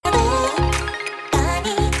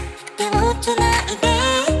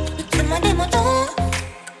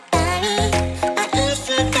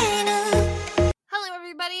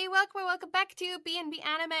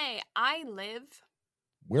live.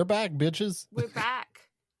 We're back, bitches. We're back.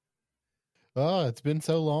 Oh, it's been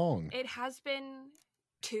so long. It has been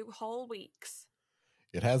 2 whole weeks.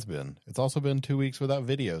 It has been. It's also been 2 weeks without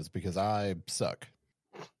videos because I suck.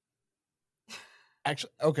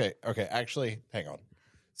 Actually, hang on.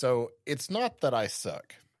 So it's not that I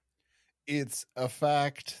suck. It's a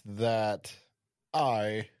fact that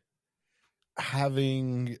I,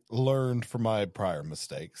 having learned from my prior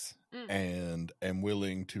mistakes, and am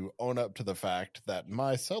willing to own up to the fact that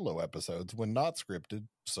my solo episodes, when not scripted,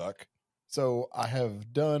 suck. So I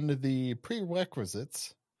have done the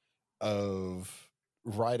prerequisites of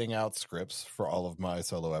writing out scripts for all of my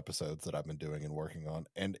solo episodes that I've been doing and working on.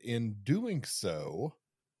 And in doing so,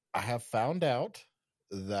 I have found out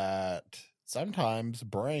that sometimes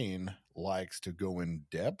Brain likes to go in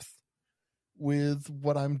depth with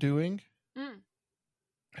what I'm doing.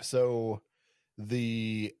 So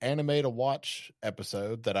the anime to watch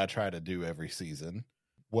episode that I try to do every season,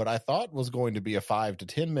 what I thought was going to be a 5 to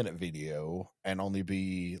 10 minute video and only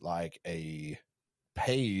be like a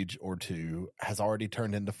page or two has already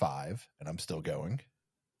turned into 5, and I'm still going.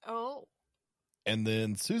 Oh. And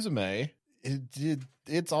then Suzume,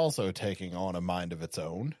 it's also taking on a mind of its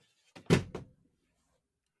own.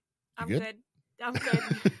 I'm good. I'm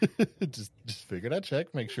good. just figured I'd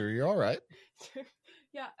check, make sure you're all right.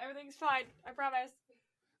 Yeah, everything's fine. I promise.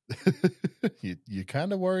 You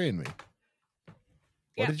kind of worrying me.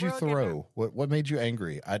 What did you throw? What made you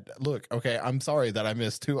angry? Look, okay, I'm sorry that I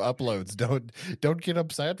missed 2 uploads. Don't get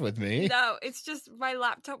upset with me. No, it's just my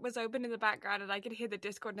laptop was open in the background and I could hear the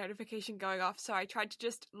Discord notification going off, so I tried to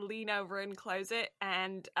just lean over and close it,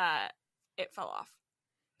 and it fell off.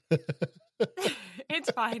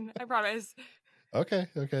 It's fine, I promise. Okay,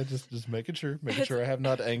 just making sure I have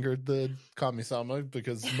not angered the Kami-sama,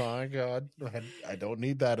 because my God, I don't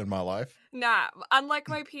need that in my life. Nah, unlike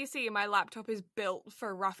my PC, my laptop is built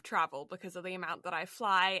for rough travel because of the amount that I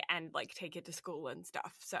fly and like take it to school and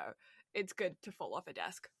stuff. So it's good to fall off a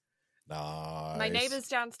desk. Nice. My neighbors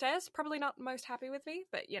downstairs probably not the most happy with me,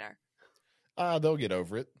 but you know, they'll get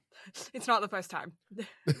over it. It's not the first time.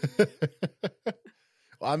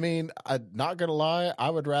 I mean, I'm not gonna lie, I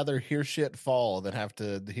would rather hear shit fall than have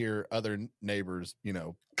to hear other neighbors,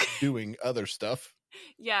 doing other stuff.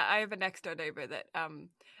 Yeah, I have a next door neighbor that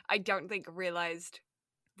I don't think realized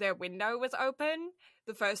their window was open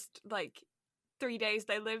the first 3 days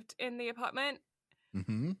they lived in the apartment.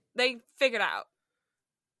 Mm-hmm. They figured out.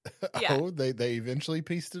 Yeah. Oh, they eventually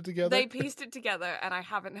pieced it together? They pieced it together, and I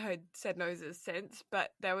haven't heard said noises since,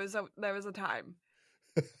 but there was a time.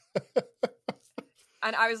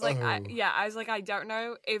 And I was like, I don't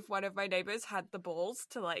know if one of my neighbors had the balls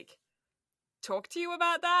to talk to you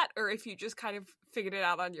about that, or if you just kind of figured it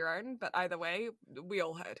out on your own. But either way, we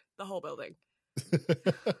all heard, the whole building.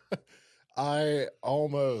 I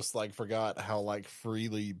almost forgot how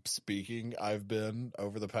freely speaking I've been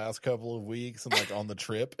over the past couple of weeks and on the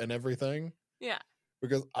trip and everything. Yeah.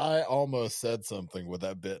 Because I almost said something with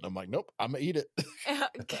that bit, and I'm like, nope, I'm gonna eat it. I'm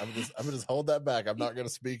gonna just hold that back. I'm not gonna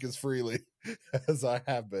speak as freely as I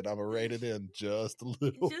have been. I'm gonna rein it in just a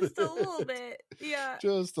little bit. Just a little bit, yeah.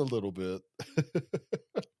 Just a little bit.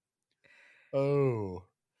 Oh,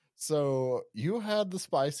 so you had the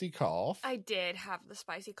spicy cough. I did have the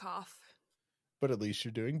spicy cough. But at least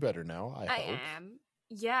you're doing better now, I hope. I am.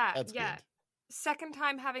 Yeah, That's yeah. good. Second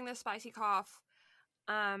time having the spicy cough.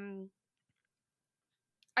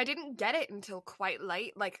 I didn't get it until quite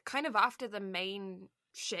late, kind of after the main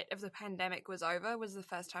shit of the pandemic was over, was the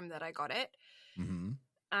first time that I got it.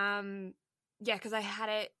 Mm-hmm. Yeah, because I had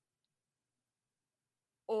it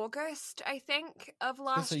August, I think, of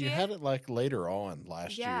last year. So you had it later on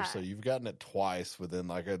last year, so you've gotten it twice within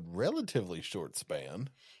a relatively short span.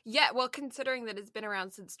 Yeah, well, considering that it's been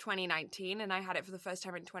around since 2019, and I had it for the first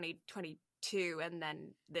time in 2022, and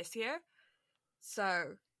then this year.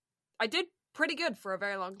 So I did pretty good for a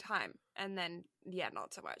very long time, and then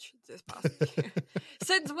not so much this past year.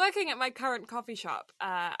 Since working at my current coffee shop,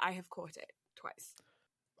 I have caught it twice.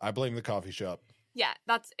 I blame the coffee shop. Yeah,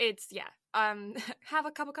 have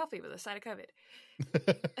a cup of coffee with a side of COVID.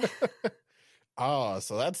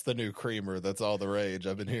 So that's the new creamer that's all the rage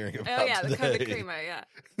I've been hearing about. Oh yeah, today. the COVID creamer, yeah.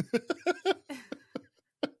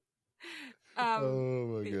 Oh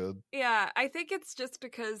my God. Yeah, I think it's just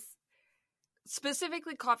because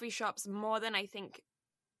specifically coffee shops, more than I think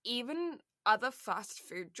even other fast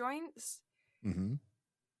food joints, mm-hmm.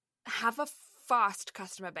 have a fast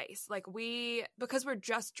customer base. Because we're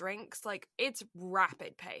just drinks, it's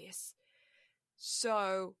rapid pace.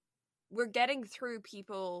 So we're getting through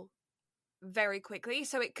people very quickly.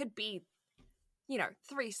 So it could be,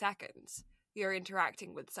 3 seconds. you're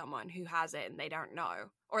interacting with someone who has it and they don't know,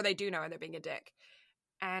 or they do know and they're being a dick.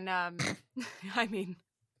 And I mean,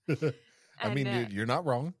 you're not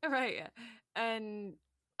wrong, right? Yeah.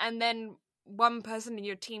 And then one person in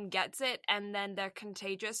your team gets it, and then they're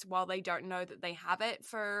contagious while they don't know that they have it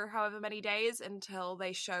for however many days until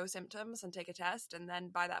they show symptoms and take a test, and then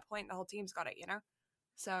by that point the whole team's got it, you know?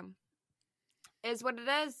 So is what it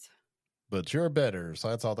is. But you're better, so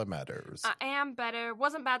that's all that matters. I am better.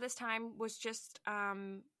 Wasn't bad this time. Was just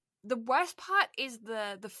the worst part is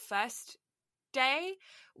the first day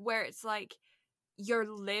where it's like your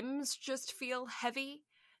limbs just feel heavy.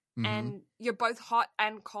 And you're both hot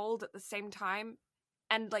and cold at the same time,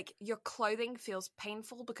 and like your clothing feels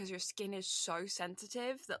painful because your skin is so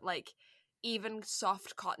sensitive that like even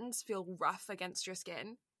soft cottons feel rough against your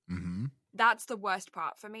skin. That's the worst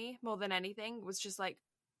part for me more than anything, was just like,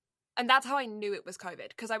 and that's how I knew it was COVID,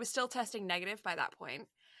 because I was still testing negative by that point,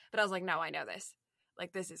 but I was like, no, I know this,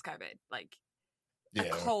 like this is COVID, like a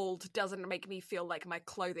cold doesn't make me feel like my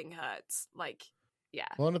clothing hurts, like yeah.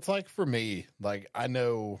 Well, and it's like for me, like I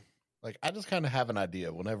know, like I just kind of have an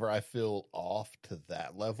idea whenever I feel off to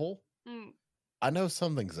that level, I know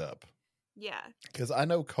something's up. Yeah. Because I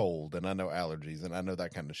know cold and I know allergies and I know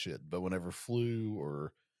that kind of shit. But whenever flu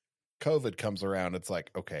or COVID comes around, it's like,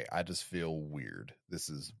 okay, I just feel weird. This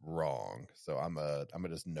is wrong. So I'm a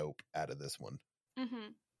just nope out of this one.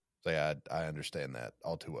 So yeah, I understand that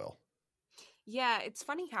all too well. Yeah, it's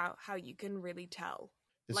funny how you can really tell.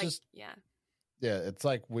 It's like, just yeah, it's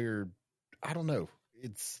like weird. I don't know.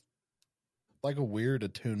 It's like a weird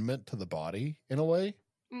attunement to the body in a way.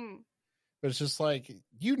 But it's just like,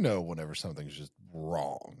 you know, whenever something's just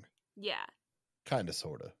wrong. Yeah. Kind of,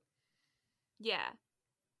 sort of. Yeah.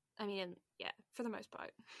 I mean, yeah, for the most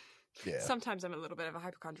part. Yeah. Sometimes I'm a little bit of a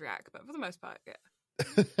hypochondriac, but for the most part, yeah.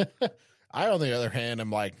 I, on the other hand, am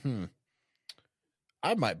like,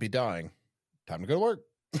 I might be dying. Time to go to work.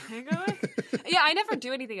 Yeah, I never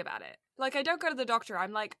do anything about it. Like, I don't go to the doctor.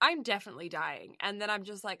 I'm like, I'm definitely dying. And then I'm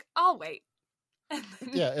just like, I'll wait.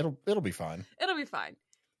 Yeah, it'll be fine. It'll be fine.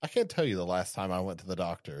 I can't tell you the last time I went to the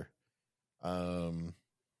doctor.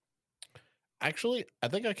 Actually, I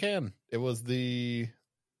think I can. It was the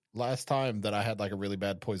last time that I had like a really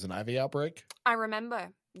bad poison ivy outbreak. I remember.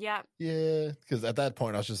 Yeah. Yeah, because at that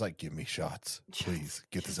point I was just like, give me shots. Please,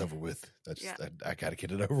 get this over with. I got to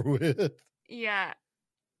get it over with. Yeah.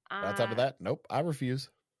 Outside of that, nope, I refuse.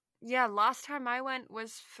 Yeah, last time I went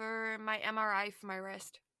was for my MRI for my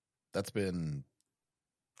wrist. That's been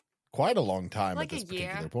quite a long time like at this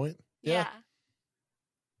particular year. Point. Yeah.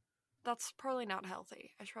 That's probably not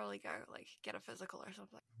healthy. I should probably go like get a physical or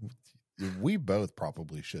something. We both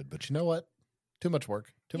probably should, but you know what? Too much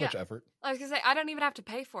work, too much effort. I was gonna say, I don't even have to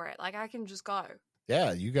pay for it. Like, I can just go.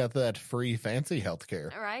 Yeah, you got that free fancy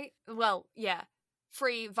healthcare. Right? Well, yeah.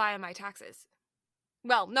 Free via my taxes.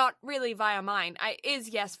 Well, not really via mine.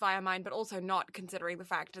 Yes, via mine, but also not, considering the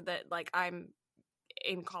fact that, like, I'm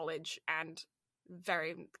in college and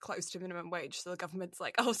very close to minimum wage. So the government's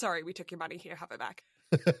like, oh, sorry, we took your money. Here, have it back.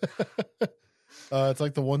 It's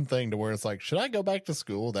like the one thing to where it's like, should I go back to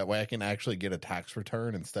school? That way I can actually get a tax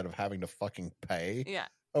return instead of having to fucking pay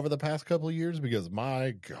over the past couple of years, because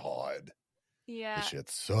my God. Yeah. This shit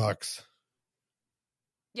sucks.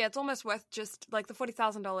 Yeah, it's almost worth just like the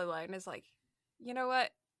 $40,000 loan is like, you know what?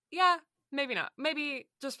 Yeah, maybe not. Maybe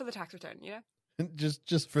just for the tax return, you know?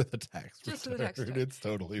 Just for the tax return. Just for the tax return. It's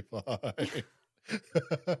totally fine.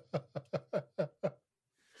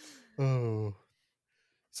 Oh.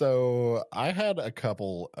 So I had a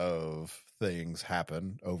couple of things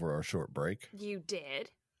happen over our short break. You did?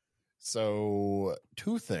 So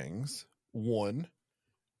 2 things. One,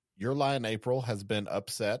 Your Lie in April has been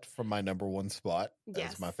upset from my number 1 spot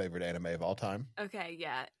as my favorite anime of all time. Okay,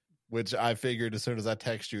 yeah. Which I figured as soon as I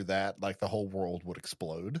text you that, like, the whole world would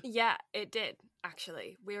explode. Yeah, it did,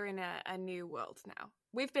 actually. We're in a new world now.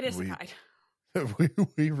 We've been isekai.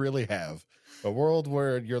 We really have. A world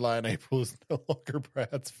where Your Lie in April is no longer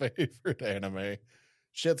Brad's favorite anime.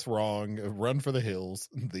 Shit's wrong. Run for the hills.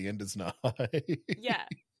 The end is nigh. Yeah.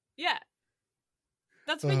 Yeah.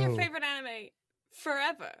 That's been your favorite anime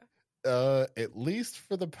forever. At least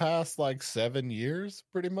for the past, like, 7 years,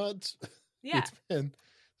 pretty much. Yeah. It's been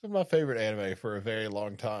my favorite anime for a very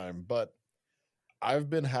long time, but I've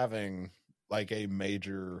been having like a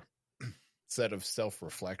major set of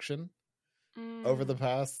self-reflection over the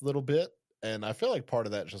past little bit, and I feel like part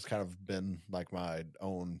of that just kind of been like my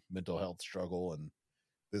own mental health struggle and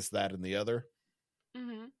this, that, and the other.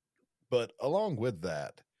 But along with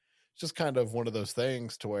that, it's just kind of one of those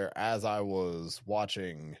things to where, as I was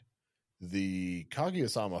watching the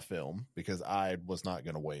Kaguya-sama film, because I was not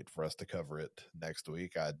going to wait for us to cover it next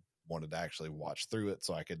week. I wanted to actually watch through it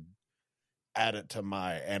so I could add it to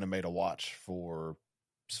my anime to watch for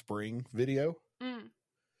spring video.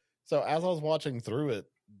 So as I was watching through it,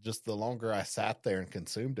 just the longer I sat there and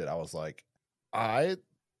consumed it, I was like, I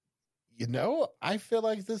feel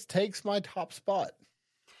like this takes my top spot.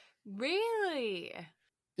 Really?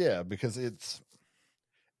 Yeah, because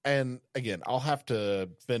and again, I'll have to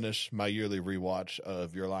finish my yearly rewatch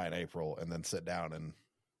of Your Lie in April and then sit down and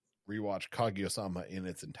rewatch Kaguya-sama in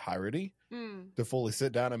its entirety to fully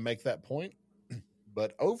sit down and make that point.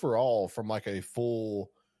 But overall, from like a full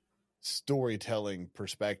storytelling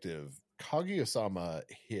perspective, Kaguya-sama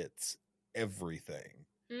hits everything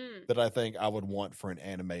that I think I would want for an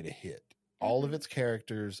anime to hit. All of its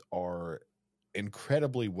characters are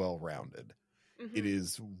incredibly well-rounded. It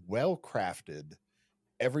is well-crafted.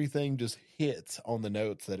 Everything just hits on the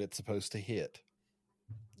notes that it's supposed to hit.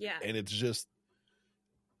 Yeah. And it's just,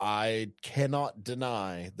 I cannot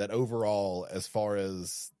deny that overall, as far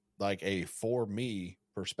as like a for me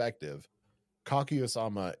perspective,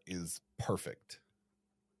 Kaguya-sama is perfect.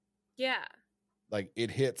 Yeah. Like,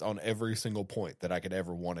 it hits on every single point that I could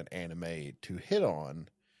ever want an anime to hit on,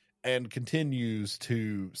 and continues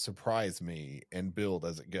to surprise me and build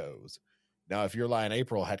as it goes. Now, if Your Lie in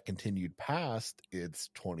April had continued past its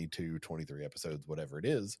 22, 23 episodes, whatever it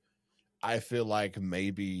is, I feel like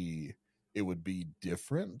maybe it would be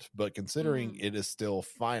different. But considering it is still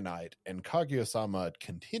finite and Kaguya-sama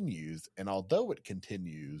continues, and although it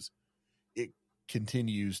continues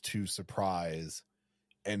to surprise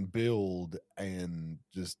and build and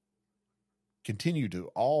just continue to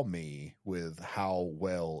awe me with how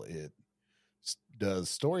well it does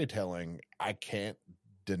storytelling, I can't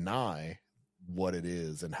deny what it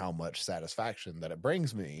is and how much satisfaction that it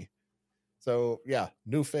brings me. So yeah,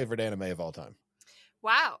 new favorite anime of all time.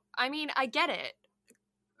 Wow. I mean, I get it.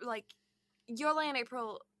 Like, Your Lie in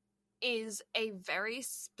April is a very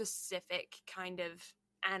specific kind of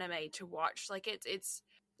anime to watch. Like, it's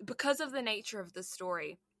because of the nature of the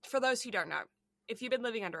story. For those who don't know, if you've been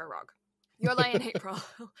living under a rock, Your Lie in April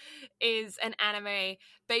is an anime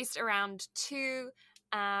based around two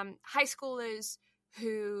high schoolers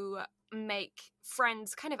who make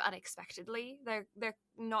friends kind of unexpectedly. They're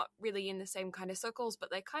not really in the same kind of circles,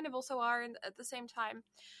 but they kind of also are at the same time,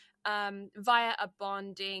 via a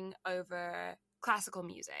bonding over classical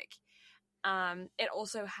music. It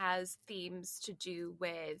also has themes to do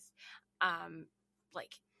with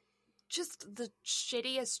like just the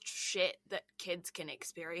shittiest shit that kids can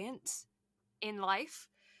experience in life.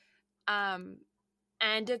 And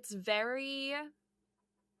it's very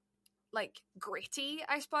like gritty,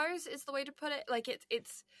 I suppose is the way to put it. Like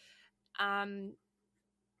it's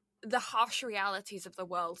the harsh realities of the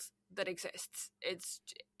world that exists. It's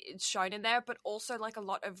shown in there, but also like a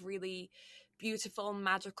lot of really beautiful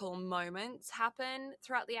magical moments happen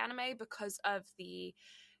throughout the anime because of the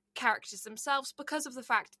characters themselves, because of the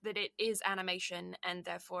fact that it is animation and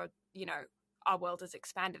therefore, you know, our world is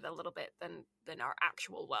expanded a little bit than our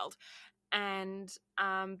actual world, and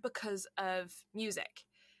because of music.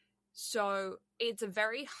 So it's a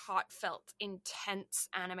very heartfelt, intense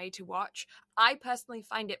anime to watch. I personally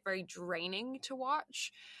find it very draining to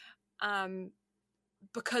watch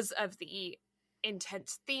because of the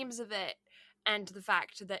intense themes of it and the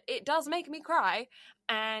fact that it does make me cry,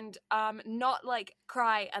 and not like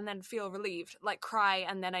cry and then feel relieved, like cry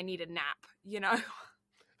and then I need a nap, you know?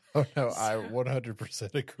 Oh no, I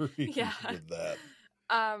 100% agree with that.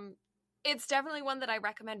 It's definitely one that I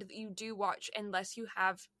recommend that you do watch unless you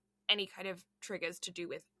have any kind of triggers to do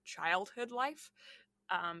with childhood life.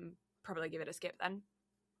 Probably give it a skip then.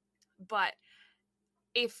 But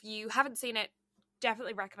if you haven't seen it,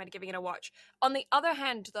 definitely recommend giving it a watch. On the other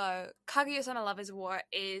hand, though, Kaguya-sama Love is War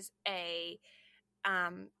is a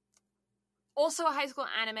also a high school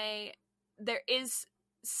anime. There is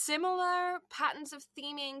similar patterns of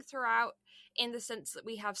theming throughout, in the sense that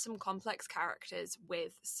we have some complex characters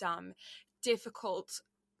with some difficult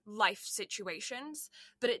life situations,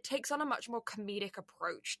 but it takes on a much more comedic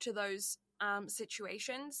approach to those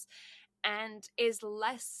situations and is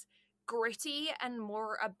less gritty and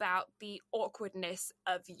more about the awkwardness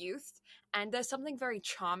of youth. And there's something very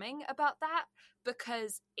charming about that,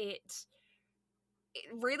 because it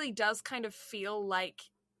really does kind of feel like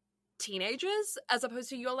teenagers, as opposed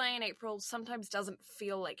to Your Lie in April sometimes doesn't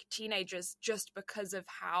feel like teenagers just because of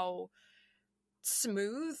how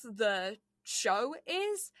smooth the show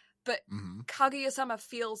is. But Kaguya-sama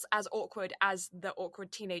feels as awkward as the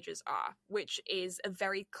awkward teenagers are, which is a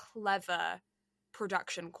very clever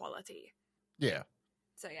production quality. Yeah.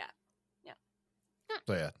 So yeah.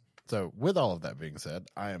 So yeah. So with all of that being said,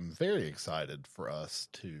 I am very excited for us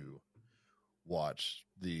to watch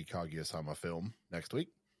the Kaguya-sama film next week.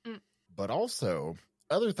 But also,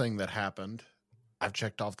 other thing that happened, I've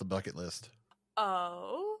checked off the bucket list.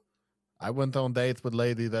 Oh? I went on dates with a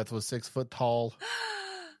lady that was 6 foot tall.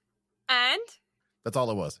 And? That's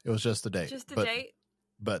all it was. It was just a date. Just a date?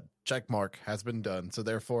 But check mark has been done. So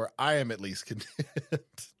therefore, I am at least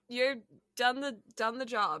content. You're done the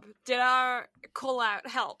job. Did our call out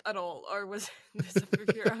help at all? Or was this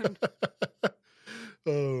of your own?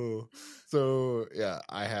 Oh, so yeah,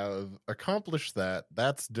 I have accomplished that.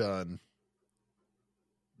 That's done.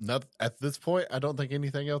 Not at this point. I don't think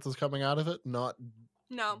anything else is coming out of it. Not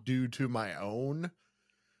due to my own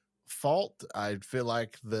fault. I feel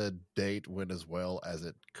like the date went as well as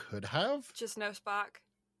it could have. Just no spark.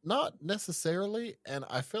 Not necessarily, and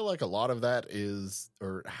I feel like a lot of that is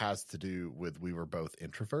or has to do with we were both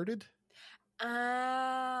introverted.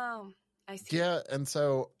 Oh, I see. Yeah, and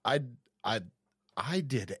so I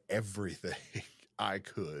did everything I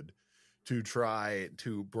could to try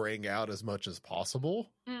to bring out as much as possible.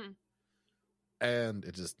 And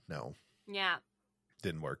it just,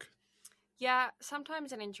 didn't work. Yeah,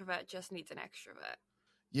 sometimes an introvert just needs an extrovert.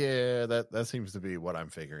 Yeah, that seems to be what I'm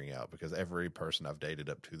figuring out because every person I've dated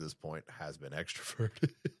up to this point has been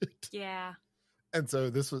extroverted. Yeah. And so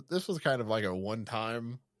this was kind of like a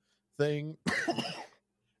one-time thing.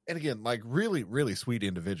 And again, like really, really sweet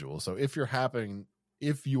individual. So if you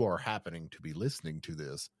are happening to be listening to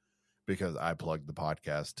this, because I plugged the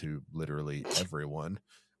podcast to literally everyone,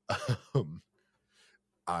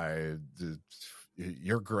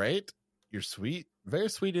 you're great. You're sweet. Very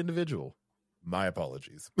sweet individual. My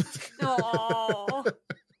apologies. Aww.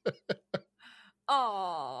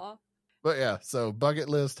 Aww. But yeah, so bucket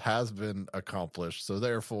list has been accomplished. So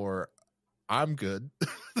therefore, I'm good.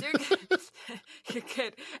 You're good. You're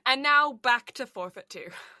good. And now back to forfeit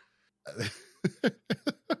 2.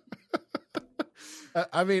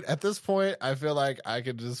 I mean, at this point, I feel like I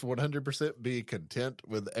could just 100% be content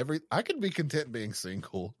with I could be content being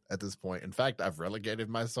single at this point. In fact, I've relegated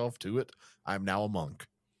myself to it. I'm now a monk.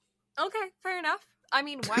 Okay, fair enough. I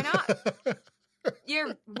mean, why not?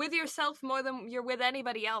 You're with yourself more than you're with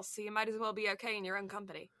anybody else, so you might as well be okay in your own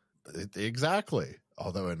company. Exactly.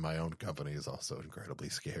 Although in my own company is also incredibly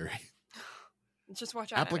scary. Just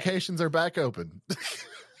watch out. Applications are back open.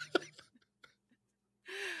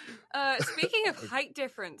 Speaking of height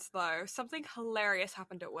difference, though, something hilarious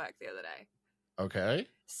happened at work the other day. Okay.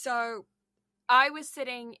 So I was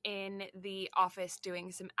sitting in the office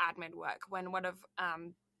doing some admin work when one of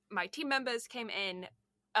my team members came in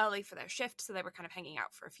early for their shift, so they were kind of hanging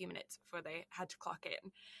out for a few minutes before they had to clock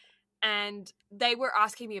in. And they were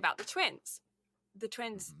asking me about the twins. The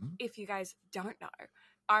twins, if you guys don't know,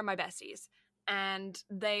 are my besties. And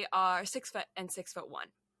they are 6 foot and 6'1".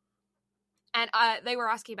 And they were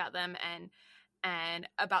asking about them and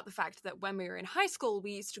about the fact that when we were in high school,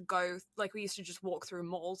 we used to just walk through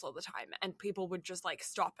malls all the time, and people would just like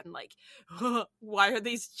stop and like, why are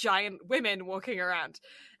these giant women walking around?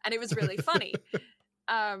 And it was really funny.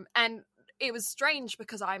 And it was strange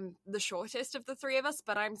because I'm the shortest of the three of us,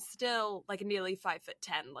 but I'm still like nearly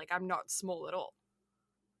 5'10". Like I'm not small at all.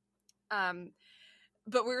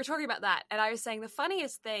 But we were talking about that, and I was saying the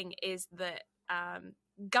funniest thing is that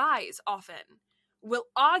guys often will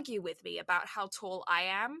argue with me about how tall I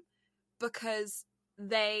am because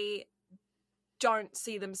they don't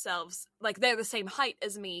see themselves like they're the same height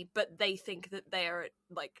as me, but they think that they're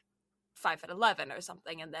like 5'11" or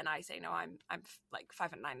something, and then I say no, I'm like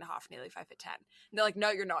 5'9.5", nearly 5'10". And they're like,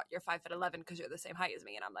 no, you're not. You're 5'11" because you're the same height as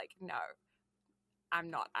me, and I'm like, no,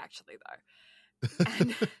 I'm not actually though.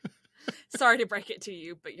 And sorry to break it to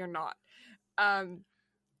you, but you're not.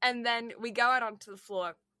 And then we go out onto the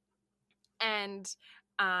floor, and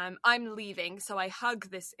I'm leaving, so I hug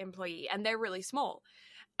this employee, and they're really small.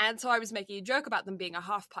 And so I was making a joke about them being a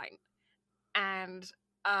half pint. And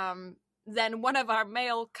then one of our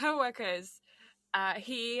male coworkers,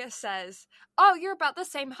 he says, oh, you're about the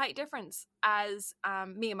same height difference as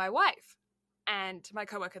me and my wife. And my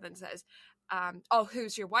coworker then says, oh,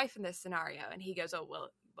 who's your wife in this scenario? And he goes, oh, well,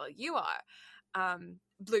 you are.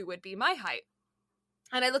 Blue would be my height.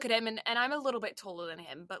 And I look at him, and I'm a little bit taller than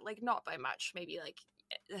him, but like not by much, maybe like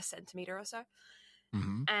a centimeter or so.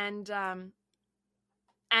 Mm-hmm.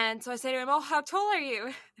 And so I say to him, oh, how tall are you?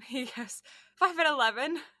 And he goes,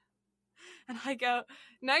 5'11". And I go,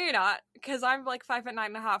 no, you're not, because I'm like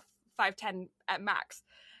 5'9.5", 5'10" at max.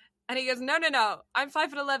 And he goes, no, I'm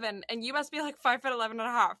 5'11", and you must be like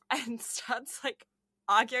 5'11.5", and starts like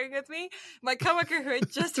arguing with me. My coworker who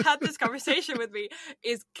had just had this conversation with me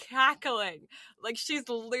is cackling. Like, she's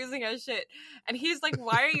losing her shit. And he's like,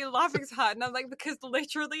 why are you laughing so hard? And I'm like, because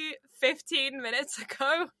literally 15 minutes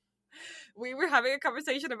ago, we were having a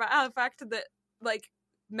conversation about how the fact that, like,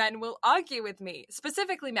 men will argue with me.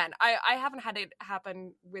 Specifically men. I haven't had it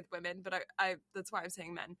happen with women, but I that's why I'm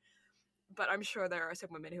saying men. But I'm sure there are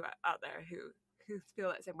some women who are out there who feel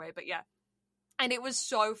that same way. But yeah. And it was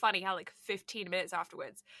so funny how, like, 15 minutes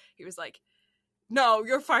afterwards, he was like, no,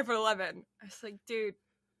 you're 5'11". I was like, dude,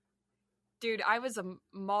 I was a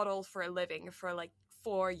model for a living for, like,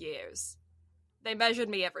 4 years. They measured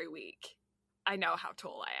me every week. I know how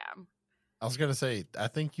tall I am. I was going to say, I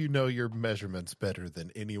think you know your measurements better than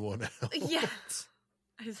anyone else. Yeah.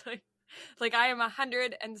 I was like, I am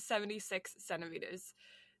 176 centimeters.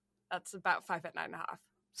 That's about 5'9.5".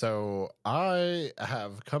 So I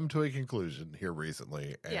have come to a conclusion here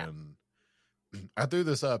recently, and I threw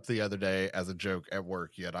this up the other day as a joke at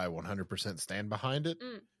work, yet I 100% stand behind it.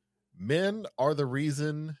 Men are the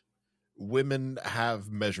reason women have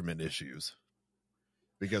measurement issues,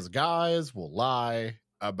 because guys will lie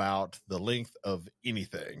about the length of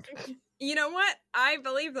anything. You know what? I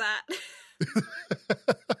believe that.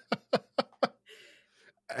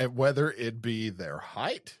 And whether it be their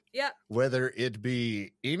height, whether it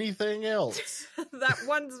be anything else. That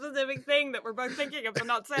one specific thing that we're both thinking of but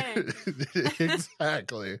not saying.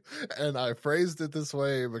 Exactly. And I phrased it this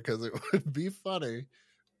way because it would be funny,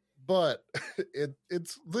 but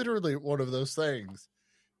it's literally one of those things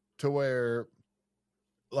to where,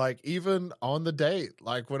 like, even on the date,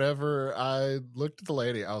 like, whenever I looked at the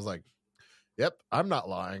lady, I was like, yep, I'm not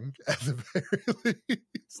lying at the very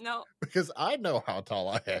least. No. Because I know how tall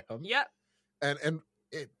I am. Yep. And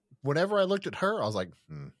whenever I looked at her, I was like,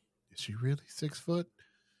 is she really 6 foot?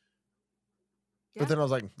 Yeah. But then I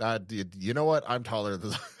was like, you know what? I'm taller.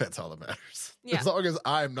 That's all that matters. Yeah. As long as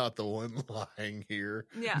I'm not the one lying here,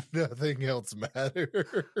 nothing else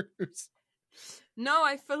matters. No,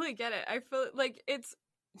 I fully get it. I feel like it's,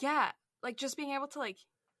 like, just being able to, like,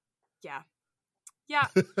 yeah.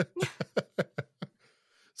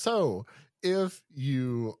 So, if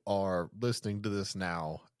you are listening to this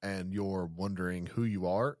now and you're wondering who you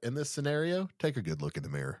are in this scenario, take a good look in the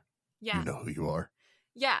mirror. Yeah. You know who you are.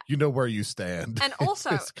 Yeah. You know where you stand. And also,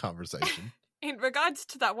 in this conversation. In regards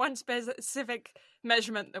to that one specific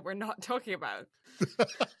measurement that we're not talking about.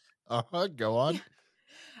 Go on.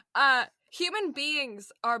 Human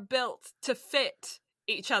beings are built to fit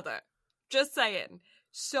each other. Just saying.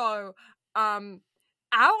 So,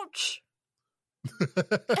 ouch.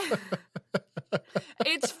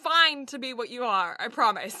 It's fine to be what you are, I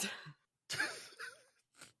promise.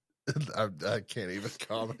 I can't even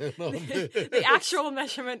comment on it. The actual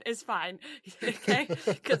measurement is fine, okay?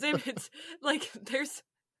 Because if it's like there's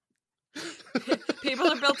people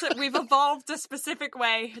are built it, we've evolved a specific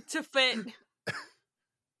way to fit.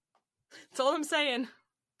 That's all I'm saying.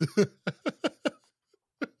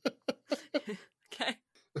 Okay.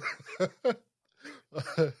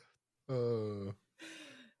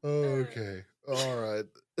 Okay. All right.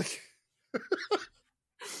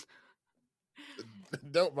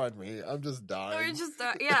 Don't mind me. I'm just dying. Or just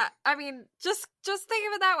I mean, just think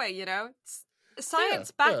of it that way, you know?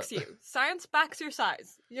 Science backs you. Science backs your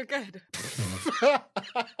size. You're good.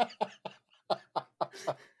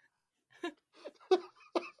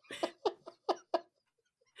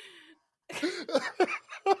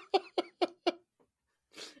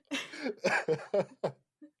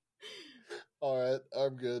 All right,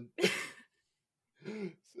 I'm good.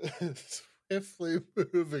 Swiftly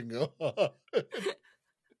moving on.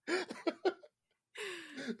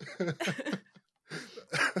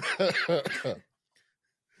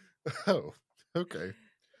 Oh, okay.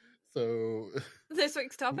 So this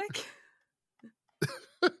week's topic?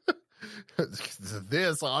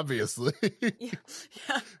 This, obviously.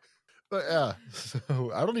 Yeah. But yeah,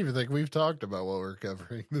 so I don't even think we've talked about what we're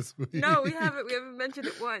covering this week. No, we haven't. We haven't mentioned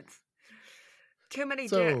it once. Too many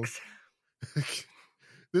dicks.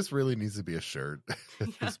 This really needs to be a shirt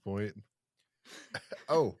at this point.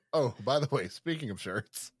 Oh, by the way, speaking of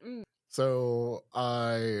shirts. So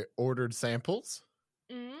I ordered samples.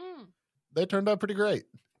 They turned out pretty great.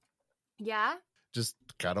 Yeah? Just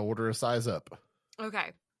gotta order a size up.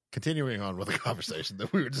 Okay. Continuing on with the conversation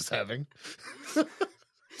that we were just having.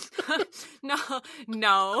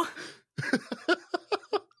 No.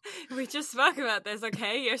 We just spoke about this,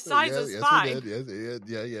 okay? Your size is fine.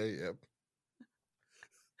 Yeah.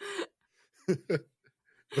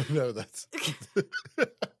 But no, that's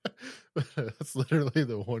literally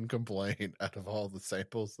the one complaint out of all the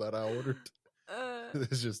samples that I ordered.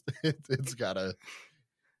 It's just it's gotta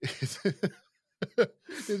It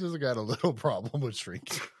just got a little problem with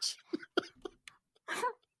shrinkage.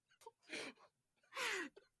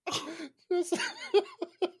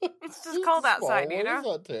 It's just cold outside, you know? It's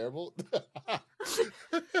not terrible.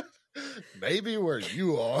 Maybe where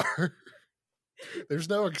you are. There's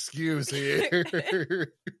no excuse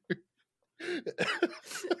here.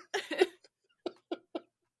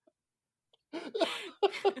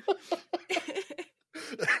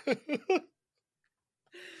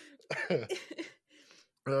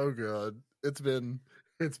 Oh God. It's been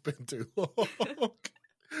too long.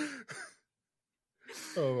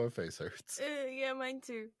 Oh, my face hurts. Yeah, mine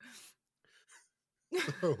too.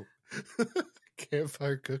 So,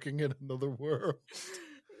 campfire cooking in another world.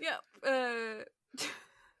 Yep.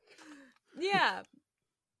 Yeah.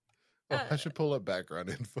 I should pull up background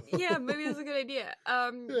info. Yeah, maybe that's a good idea.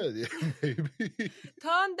 Yeah, maybe.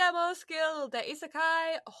 Tondemo skill de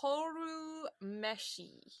Isekai Horu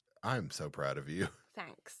Meshi. I'm so proud of you.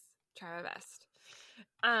 Thanks. Try my best.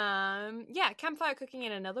 Yeah, campfire cooking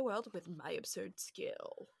in another world with my absurd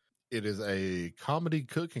skill. It is a comedy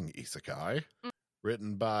cooking isekai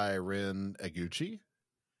written by Ren Eguchi.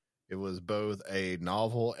 It was both a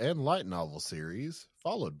novel and light novel series,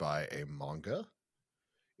 followed by a manga.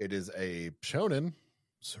 It is a shonen,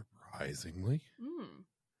 surprisingly.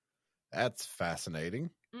 That's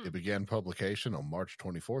fascinating. It began publication on March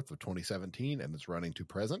 24th of 2017 and is running to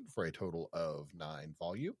present for a total of 9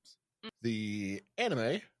 volumes. The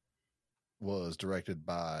anime was directed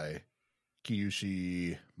by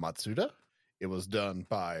Kiyushi Matsuda. It was done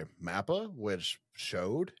by MAPPA, which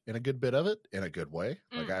showed in a good bit of it in a good way.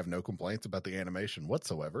 Like, I have no complaints about the animation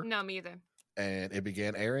whatsoever. No, me either. And it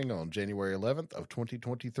began airing on January 11th of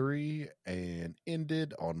 2023 and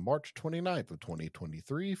ended on March 29th of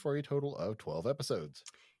 2023 for a total of 12 episodes.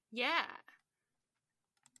 Yeah.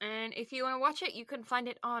 And if you want to watch it, you can find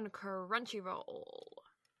it on Crunchyroll.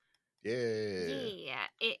 Yeah. Yeah.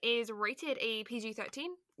 It is rated a PG-13.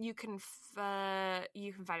 You can find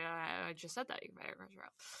it on, I just said that, you can find it on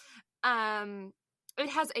Crunchyroll. It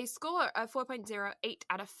has a score of 4.08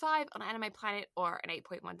 out of 5 on Anime Planet, or an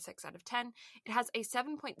 8.16 out of 10. It has a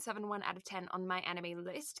 7.71 out of 10 on My Anime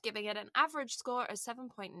List, giving it an average score of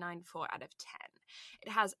 7.94 out of 10. It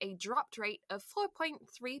has a dropped rate of 4.3%,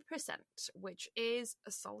 which is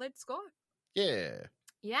a solid score. Yeah.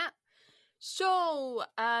 Yeah. So,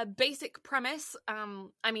 basic premise,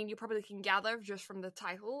 I mean, you probably can gather just from the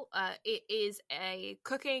title, it is a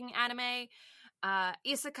cooking anime.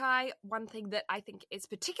 Isekai, one thing that I think is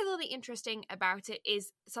particularly interesting about it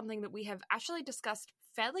is something that we have actually discussed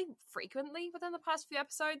fairly frequently within the past few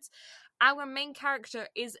episodes. Our main character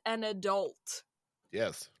is an adult.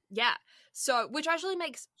 Yes. Yeah. So, which actually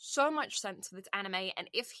makes so much sense with this anime, and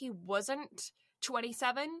if he wasn't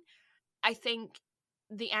 27, I think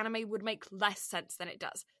the anime would make less sense than it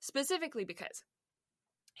does. Specifically because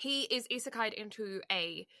he is isekai'd into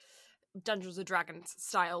a Dungeons & Dragons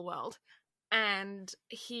style world. And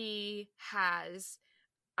he has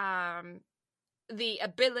the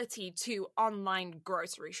ability to online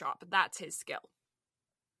grocery shop. That's his skill.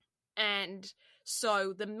 And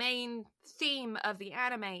so the main theme of the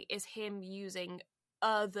anime is him using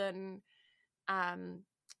earthen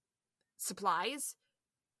supplies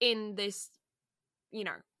in this, you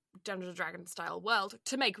know, Dungeons & Dragons style world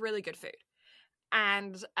to make really good food.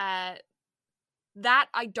 And that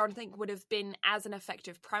I don't think would have been as an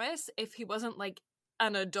effective premise if he wasn't like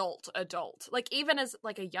an adult. Like, even as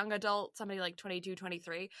like a young adult, somebody like 22,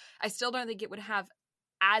 23, I still don't think it would have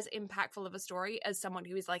as impactful of a story as someone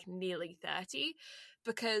who is like nearly 30,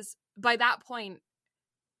 because by that point,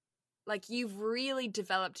 like, you've really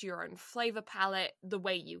developed your own flavor palette, the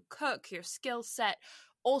way you cook, your skill set,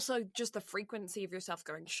 also just the frequency of yourself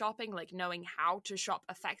going shopping, like knowing how to shop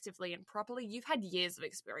effectively and properly. You've had years of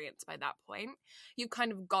experience by that point. You've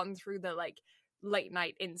kind of gone through the like late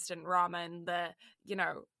night instant ramen, the, you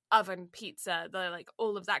know, oven pizza, the like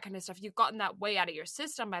all of that kind of stuff. You've gotten that way out of your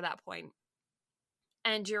system by that point,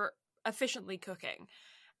 and you're efficiently cooking.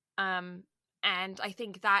 And I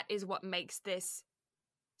think that is what makes this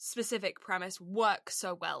specific premise work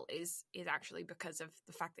so well, is actually because of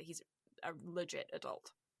the fact that he's a legit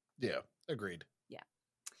adult. Yeah, agreed.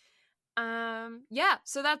 Yeah,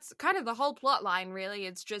 so that's kind of the whole plot line, really.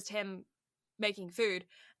 It's just him making food,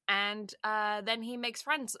 and then he makes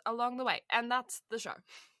friends along the way, and that's the show.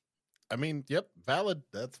 I mean, yep, valid.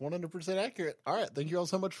 That's 100% accurate. All right, thank you all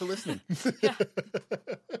so much for listening. Yeah.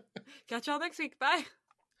 Catch y'all next week. Bye.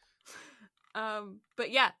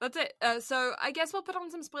 But yeah, that's it. So I guess we'll put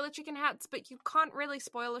on some spoiler chicken hats, but you can't really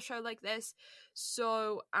spoil a show like this.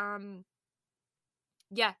 So,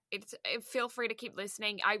 yeah, feel free to keep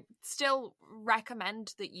listening. I still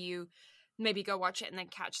recommend that you maybe go watch it and then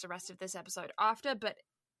catch the rest of this episode after, but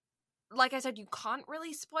like I said, you can't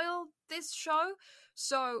really spoil this show,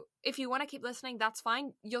 so if you want to keep listening, that's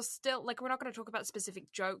fine. You'll still, like, we're not going to talk about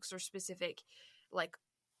specific jokes or specific, like,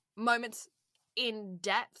 moments in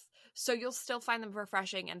depth, so you'll still find them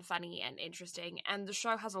refreshing and funny and interesting, and the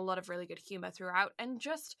show has a lot of really good humor throughout, and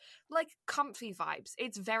just, like, comfy vibes.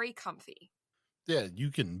 It's very comfy. Yeah, you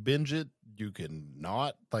can binge it, you can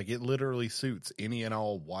not. Like, it literally suits any and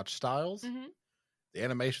all watch styles. Mm-hmm. The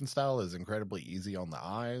animation style is incredibly easy on the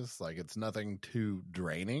eyes. Like, it's nothing too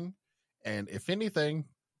draining. And if anything,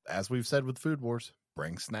 as we've said with Food Wars,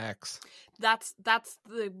 bring snacks. That's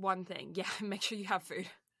the one thing. Yeah, make sure you have food.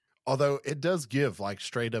 Although it does give, like,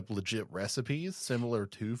 straight up legit recipes similar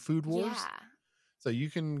to Food Wars. Yeah. So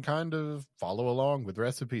you can kind of follow along with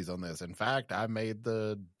recipes on this. In fact, I made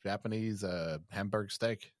the Japanese hamburg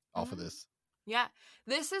steak off of this. Yeah.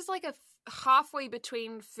 This is like a halfway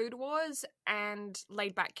between Food Wars and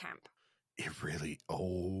Laid Back Camp. It really,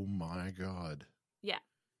 oh my God. Yeah.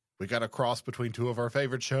 We got a cross between two of our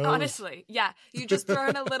favorite shows. Honestly, yeah. You just throw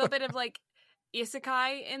in a little bit of, like,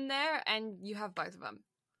 Isekai in there and you have both of them.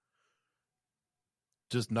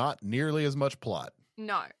 Just not nearly as much plot.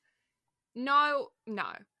 No.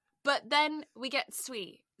 But then we get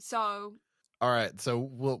Sui, so... All right, so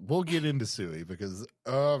we'll get into Sui because,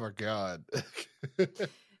 oh my God.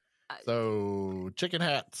 So, chicken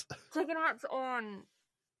hats. Chicken hats on.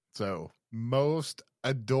 So, most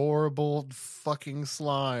adorable fucking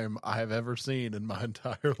slime I have ever seen in my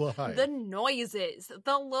entire life. The noises,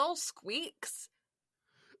 the little squeaks.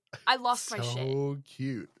 I lost my shit. So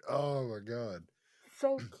cute. Oh my God.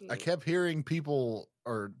 So cute. I kept hearing people,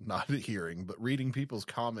 or not hearing, but reading people's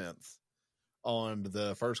comments on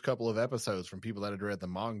the first couple of episodes from people that had read the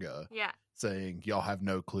manga. Yeah. Saying, y'all have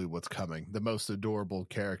no clue what's coming. The most adorable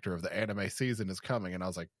character of the anime season is coming. And I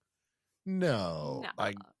was like, no.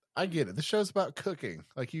 I get it. The show's about cooking.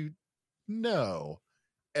 Like, you know.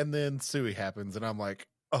 And then Sui happens, and I'm like,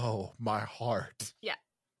 oh, my heart. Yeah.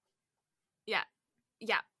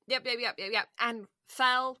 Yep. And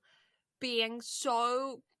Fel being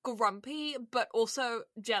so grumpy, but also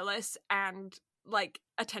jealous and, like,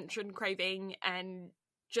 attention craving and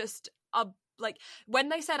just like, when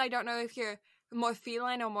they said, I don't know if you're more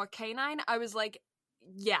feline or more canine, I was like,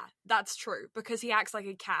 yeah, that's true, because he acts like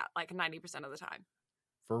a cat, like, 90% of the time.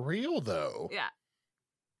 For real, though. Yeah.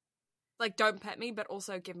 Like, don't pet me, but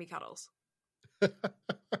also give me cuddles.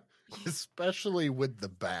 Especially with the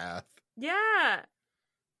bath. Yeah.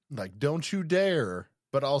 Like, don't you dare.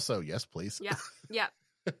 But also, yes, please. Yeah.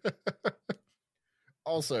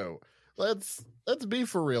 Also, let's be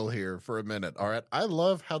for real here for a minute, all right? I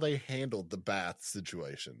love how they handled the bath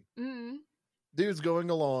situation. Mm-hmm. Dude's going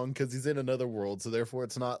along because he's in another world, so therefore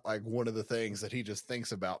it's not like one of the things that he just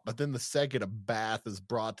thinks about. But then the second a bath is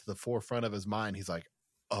brought to the forefront of his mind, he's like,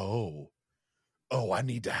 oh, I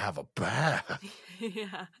need to have a bath.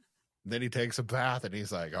 Yeah. Then he takes a bath and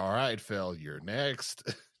he's like, all right, Phil, you're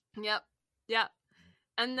next. Yep.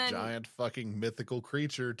 And then giant fucking mythical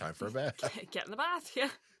creature, time for a bath. Get in the bath, yeah.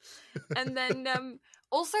 And then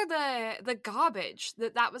also the garbage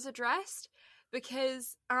that was addressed,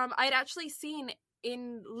 because I'd actually seen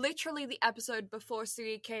in literally the episode before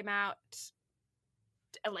Sui came out,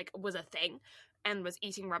 like, was a thing and was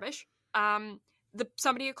eating rubbish.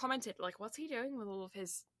 Somebody had commented, like, what's he doing with all of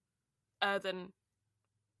his earthen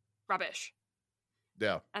rubbish?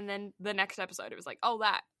 Yeah. And then the next episode, it was like, oh,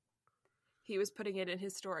 that. He was putting it in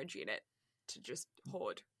his storage unit to just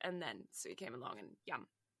hoard, and then Sui came along and yum.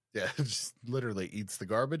 Yeah, just literally eats the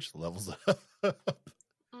garbage, levels up.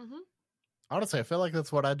 Mm-hmm. Honestly, I feel like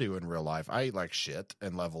that's what I do in real life. I eat like shit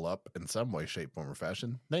and level up in some way, shape, form, or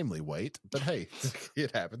fashion, namely weight. But hey,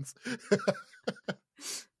 it happens.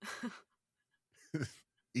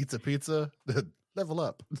 Eats a pizza, level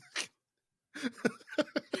up.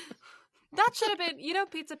 That should have been,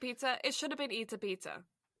 pizza. It should have been eats a pizza.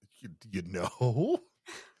 You know,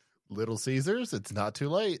 Little Caesars, it's not too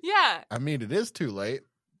late. Yeah. I mean, it is too late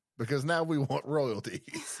because now we want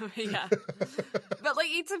royalties. Yeah. But,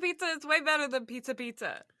 like, eats a pizza is way better than pizza.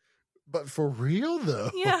 But for real,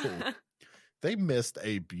 though. Yeah. They missed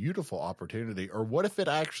a beautiful opportunity. Or what if it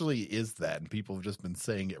actually is that and people have just been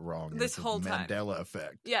saying it wrong? This whole time. Mandela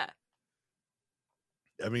effect. Yeah.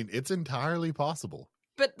 I mean, it's entirely possible.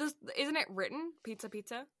 But isn't it written, pizza?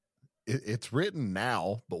 It's written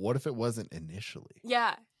now, but what if it wasn't initially?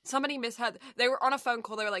 Yeah. Somebody misheard. They were on a phone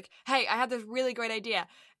call. They were like, hey, I had this really great idea.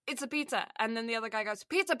 it's a pizza. And then the other guy goes,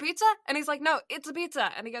 pizza, pizza? And he's like, no, it's a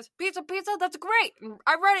pizza. And he goes, pizza, pizza? That's great. And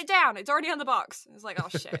I wrote it down. It's already on the box. It's like, oh,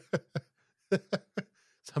 shit.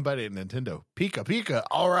 Somebody at Nintendo, Pika, Pika,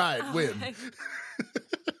 all right, win.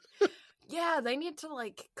 Yeah, they need to,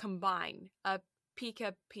 like, combine a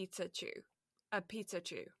Pika Pizza Chew. A Pizza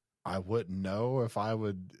Chew. I wouldn't know if I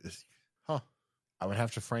would... I would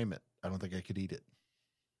have to frame it. I don't think I could eat it.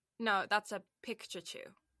 No, that's a picture chew.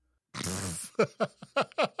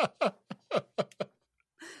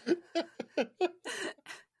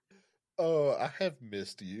 Oh, I have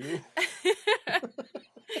missed you.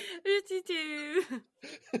 Missed you too.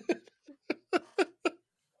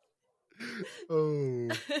 Oh.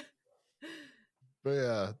 But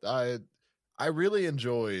yeah, I really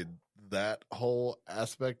enjoyed that whole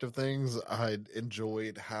aspect of things. I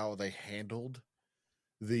enjoyed how they handled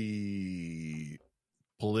the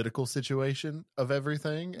political situation of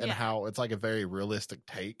everything and how it's like a very realistic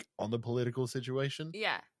take on the political situation.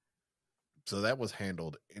 Yeah. So that was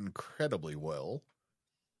handled incredibly well.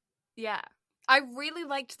 Yeah. I really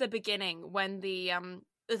liked the beginning when the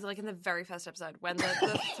it's like in the very first episode when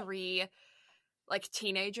the three like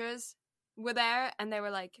teenagers were there and they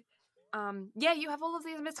were like, yeah, you have all of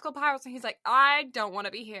these mystical powers, and he's like, I don't want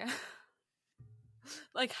to be here.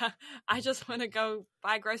 Like, I just want to go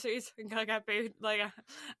buy groceries and go get food. Like,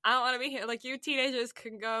 I don't want to be here. Like, you teenagers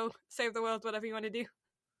can go save the world, whatever you want to do.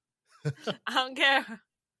 I don't care.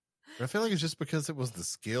 I feel like it's just because it was the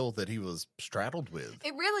skill that he was straddled with.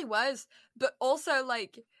 It really was. But also,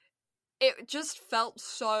 like, it just felt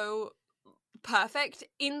so perfect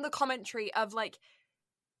in the commentary of, like,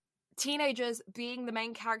 teenagers being the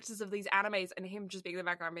main characters of these animes and him just being in the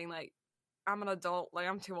background being like, I'm an adult, like,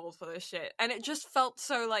 I'm too old for this shit. And it just felt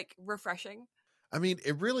so, like, refreshing. I mean,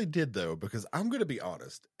 it really did, though, because I'm going to be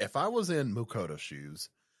honest. If I was in Makoto's shoes,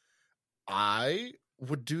 I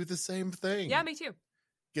would do the same thing. Yeah, me too.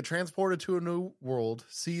 Get transported to a new world,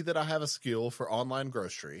 see that I have a skill for online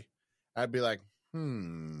grocery. I'd be like,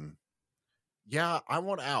 yeah, I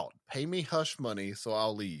want out. Pay me hush money so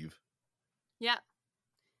I'll leave. Yeah.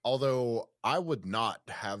 Although I would not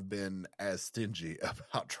have been as stingy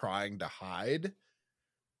about trying to hide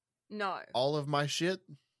all of my shit.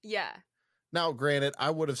 Yeah. Now, granted, I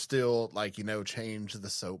would have still, like, changed the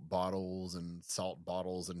soap bottles and salt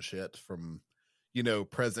bottles and shit from,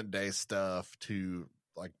 present day stuff to,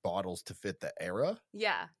 like, bottles to fit the era.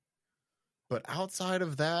 Yeah. But outside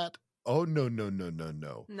of that, oh, no.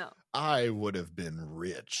 No. I would have been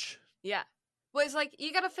rich. Yeah. Well, it's like,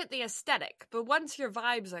 you gotta fit the aesthetic, but once your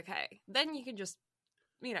vibe's okay, then you can just,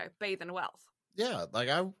 bathe in wealth. Yeah, like,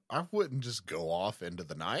 I wouldn't just go off into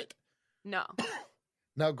the night. No.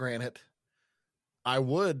 Now, granted, I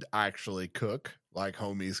would actually cook, like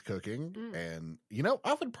homies cooking, and,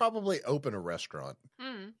 I would probably open a restaurant.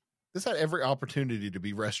 This had every opportunity to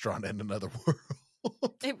be restaurant in another world.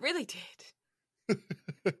 It really did.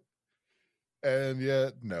 And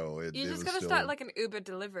yet, no. You just gotta start, like, an Uber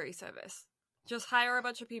delivery service. Just hire a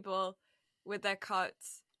bunch of people with their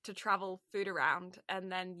carts to travel food around,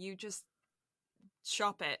 and then you just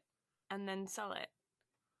shop it and then sell it.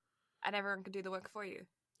 And everyone can do the work for you.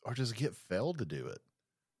 Or just get Fel to do it.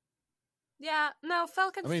 Yeah, no,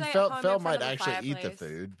 Fel can stay at home Fel in front might of the actually fireplace. eat the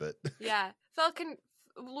food, but... Yeah,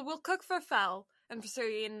 we'll cook for Fel and for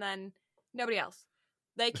Sui, and then nobody else.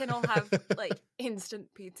 They can all have, like,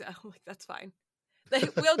 instant pizza. Like, that's fine.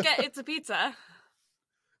 We'll get It's a Pizza.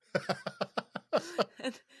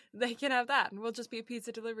 And they can have that, and we'll just be a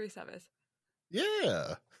pizza delivery service.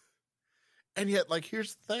 Yeah. And yet, like,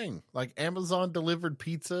 here's the thing. Like, Amazon delivered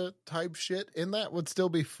pizza type shit, and that would still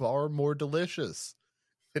be far more delicious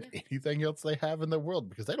than anything else they have in the world,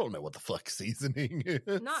 because they don't know what the fuck seasoning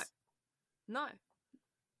is. No.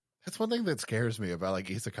 That's one thing that scares me about, like,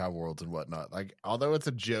 Isekai worlds and whatnot. Like, although it's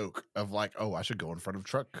a joke of, like, oh, I should go in front of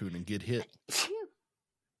Truck-kun and get hit.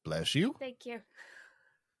 Bless you. Thank you.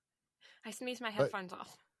 I sneezed my headphones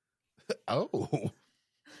off. Oh.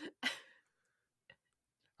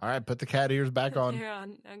 All right, put the cat ears back on. They're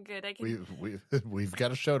on. I'm good. I can. We've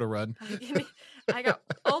got a show to run. I got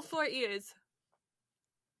all 4 ears.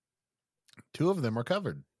 2 of them are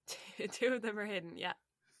covered. 2 of them are hidden. Yeah.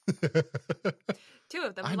 2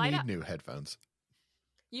 of them I light need up. new headphones.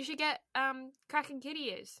 You should get Kraken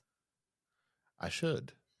kitty ears. I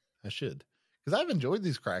should. Because I've enjoyed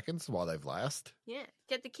these Krakens while they've lasted. Yeah,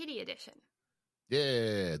 get the kitty edition.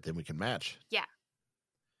 Yeah, then we can match. Yeah.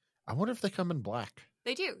 I wonder if they come in black.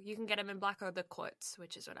 They do. You can get them in black or the quartz,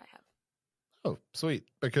 which is what I have. Oh, sweet.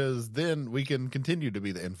 Because then we can continue to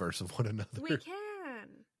be the inverse of one another. We can.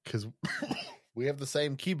 Because we have the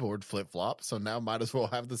same keyboard flip-flop, so now might as well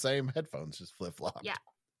have the same headphones just flip-flop. Yeah.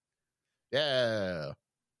 Yeah.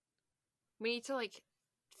 We need to, like,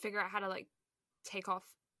 figure out how to, like, take off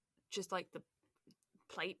just, like, the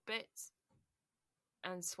plate bits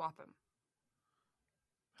and swap them.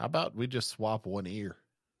 How about we just swap one ear?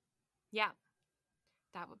 Yeah.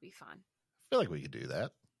 That would be fun. I feel like we could do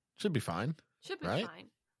that. Should be fine. Should be right? fine.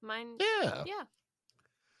 Mine. Yeah. Yeah.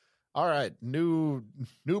 All right. New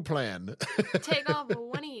plan. Take off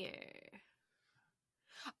one ear.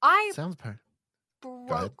 I Sounds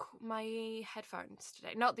broke my headphones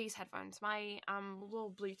today. Not these headphones. My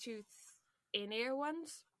little Bluetooth in-ear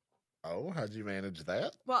ones. Oh, how'd you manage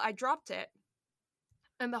that? Well, I dropped it,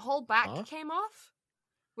 and the whole back came off,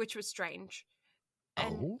 which was strange.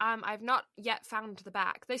 And I've not yet found the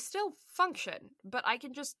back. They still function, but I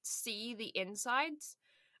can just see the insides,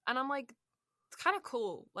 and I'm like, it's kind of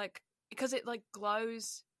cool, like, because it like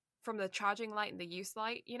glows from the charging light and the use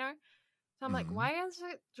light, you know. So I'm like, why is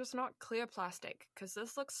it just not clear plastic? Because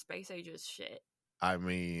this looks space age as shit. I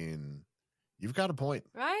mean, you've got a point,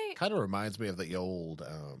 right? Kind of reminds me of the old,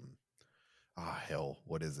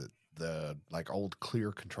 what is it? The like old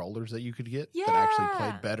clear controllers that you could get that actually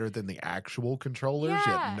played better than the actual controllers,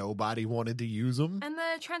 yet nobody wanted to use them. And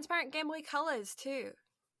the transparent Game Boy Colors too.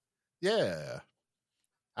 Yeah.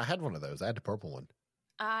 I had one of those. I had the purple one.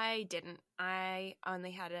 I didn't. I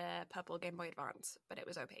only had a purple Game Boy Advance, but it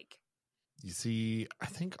was opaque. You see, I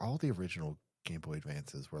think all the original Game Boy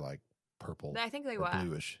Advances were like purple. I think they were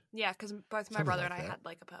bluish. Yeah, because both my brother and I had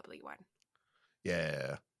like a purpley one.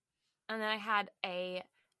 Yeah. And then I had a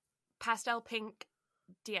pastel pink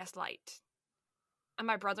DS Lite. And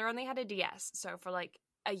my brother only had a DS. So for like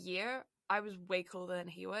a year, I was way cooler than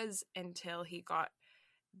he was until he got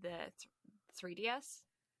the 3DS.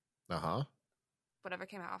 Uh-huh. Whatever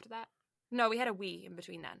came out after that. No, we had a Wii in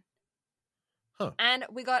between then. Huh. And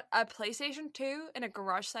we got a PlayStation 2 in a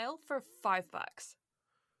garage sale for $5.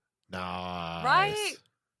 Nice. Right?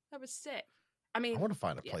 That was sick. I mean, I want to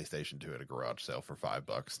find a PlayStation 2 at a garage sale for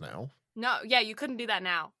 $5 now. No, yeah, you couldn't do that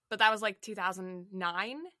now. But that was like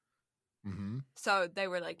 2009. Mm-hmm. So they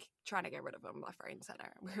were like trying to get rid of them left, right, and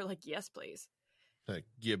center. We were like, yes, please.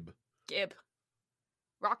 Gib.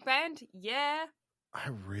 Rock Band? Yeah. I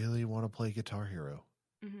really want to play Guitar Hero.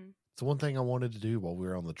 Mm-hmm. It's one thing I wanted to do while we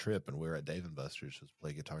were on the trip and we were at Dave & Buster's was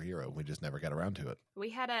play Guitar Hero. And we just never got around to it. We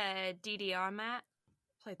had a DDR mat.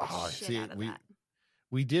 Played the shit out of that.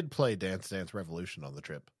 We did play Dance Dance Revolution on the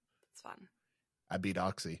trip. It's fun. I beat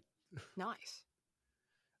Oxy. Nice.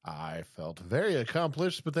 I felt very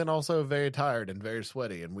accomplished, but then also very tired and very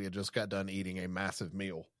sweaty, and we had just got done eating a massive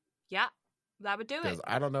meal. Yeah, that would do it. Because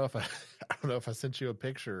I don't know if I sent you a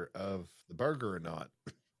picture of the burger or not.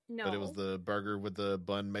 No, but it was the burger with the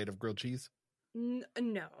bun made of grilled cheese. No,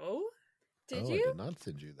 did you? I did not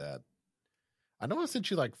send you that. I know I sent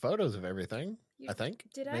you like photos of everything. I think.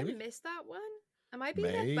 Did maybe? I miss that one? Am I being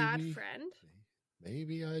a bad friend?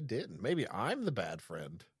 Maybe I didn't. Maybe I'm the bad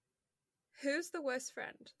friend. Who's the worst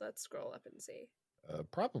friend? Let's scroll up and see.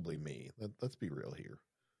 Probably me. Let's be real here.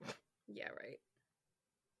 Yeah, right.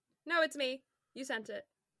 No, it's me. You sent it.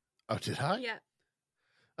 Oh, did I? Yeah.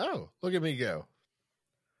 Oh, look at me go.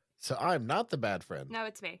 So I'm not the bad friend. No,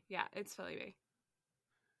 it's me. Yeah, it's fully me.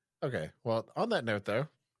 Okay. Well, on that note, though,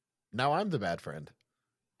 now I'm the bad friend.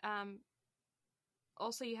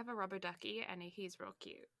 Also, you have a rubber ducky, and he's real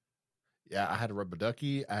cute. Yeah, I had a rubber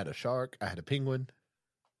ducky. I had a shark. I had a penguin.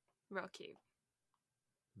 Real cute.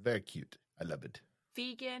 Very cute. I love it.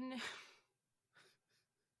 Vegan.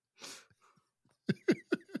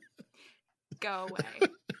 Go away.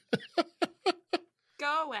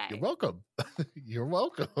 Go away. You're welcome. You're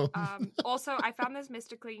welcome. Also, I found this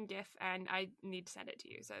Mr. Clean GIF, and I need to send it to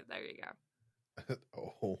you. So there you go.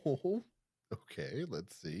 Oh, okay.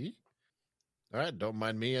 Let's see. All right. Don't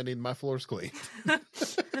mind me. I need my floors cleaned.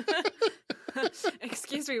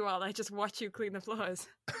 Excuse me while I just watch you clean the floors.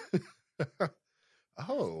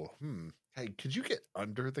 Hey, could you get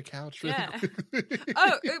under the couch? Yeah.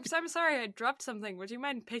 Oh, oops. I'm sorry. I dropped something. Would you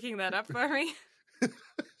mind picking that up for me?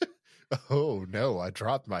 Oh, no. I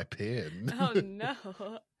dropped my pen. Oh, no.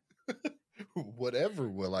 Whatever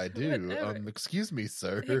will I do? Whatever. Excuse me,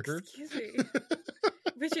 sir. Excuse me.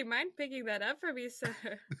 Would you mind picking that up for me, sir?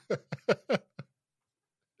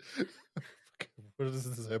 What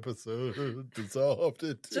is this episode dissolved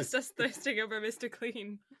into? Just us thirsting over Mr.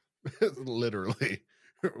 Clean. Literally.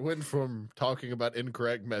 Went from talking about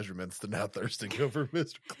incorrect measurements to now thirsting over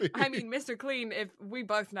Mr. Clean. I mean, Mr. Clean, if we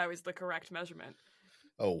both know, is the correct measurement.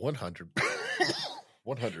 Oh, 100%.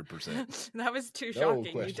 100%. That was too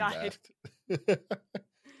shocking. You died.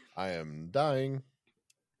 I am dying.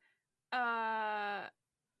 I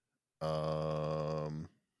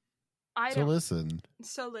So listen.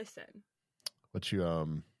 So listen. What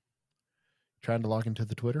you trying to log into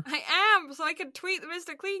the Twitter? I am, so I can tweet the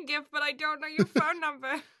Mr. Clean gift, but I don't know your phone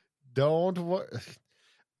number.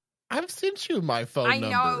 I've sent you my phone number. I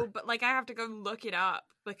know, but like I have to go look it up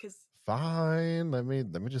because. Fine. Let me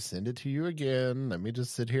just send it to you again. Let me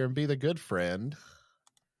just sit here and be the good friend.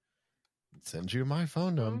 Send you my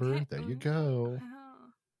phone number. Okay. There you go. Oh.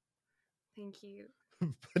 Thank you.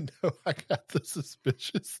 But no, I got the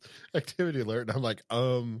suspicious activity alert, and I'm like,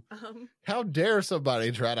 how dare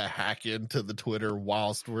somebody try to hack into the Twitter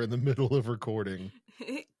whilst we're in the middle of recording?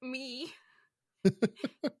 Me. It's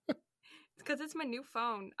because it's my new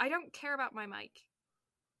phone. I don't care about my mic.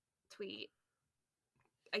 Tweet.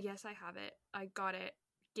 Yes, I have it. I got it.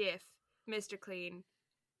 GIF. Mr. Clean.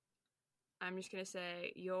 I'm just going to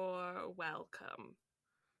say, you're welcome.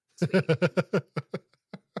 Sweet.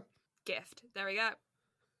 Gift. There we go.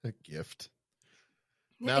 A gift.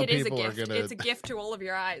 Now it is a people gift. Are gonna... It's a gift to all of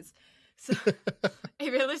your eyes. So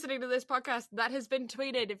if you're listening to this podcast, that has been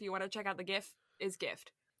tweeted. If you want to check out the GIF, is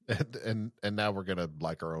gift. And now we're going to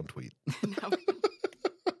like our own tweet. No.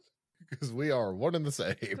 Because we are one and the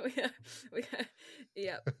same.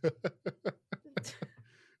 Yep.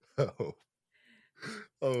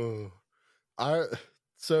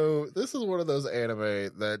 So this is one of those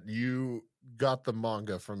anime that you got the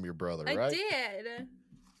manga from your brother, right? I did.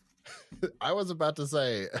 I was about to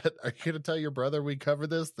say, are you going to tell your brother we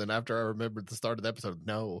covered this? Then after I remembered the start of the episode,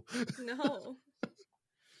 no.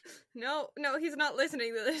 No, he's not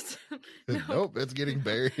listening to this. No. Nope, it's getting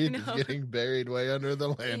buried. No. It's getting buried way under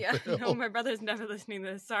the landfill. Yeah, no, my brother's never listening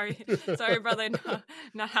to this. Sorry, brother, no,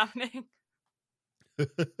 not happening.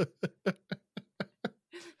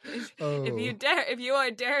 If you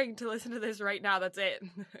are daring to listen to this right now, that's it.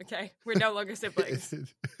 Okay, we're no longer siblings.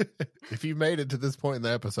 If you made it to this point in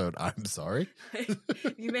the episode, I'm sorry.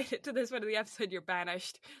 If you made it to this point of the episode, you're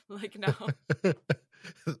banished. Like, no.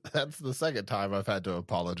 That's the second time I've had to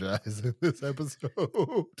apologize in this episode.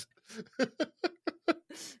 Oh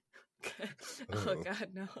God,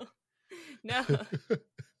 no.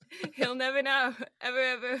 He'll never know,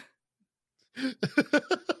 ever.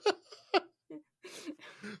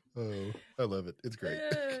 Oh, I love it. It's great.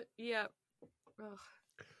 Yeah. Ugh.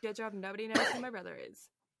 Good job. Nobody knows who my brother is.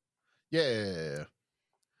 Yeah.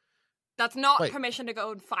 That's not permission to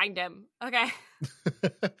go and find him. Okay.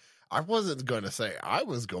 I wasn't going to say I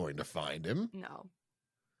was going to find him. No.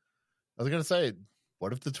 I was going to say,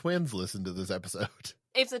 what if the twins listen to this episode?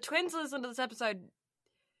 If the twins listen to this episode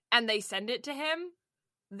and they send it to him,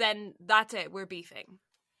 then that's it. We're beefing.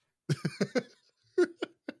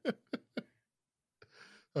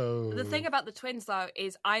 Oh. The thing about the twins, though,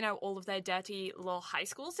 is I know all of their dirty little high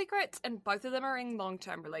school secrets, and both of them are in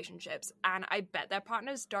long-term relationships, and I bet their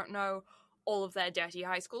partners don't know all of their dirty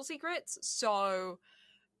high school secrets, so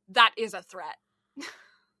that is a threat.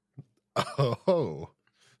 Oh,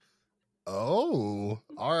 all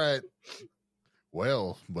right.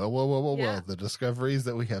 Well. Yeah. The discoveries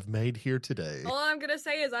that we have made here today. All I'm gonna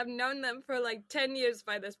say is I've known them for like 10 years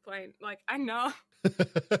by this point. Like, I know.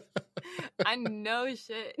 I know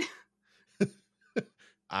shit.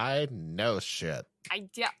 I know shit.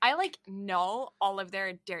 I like know all of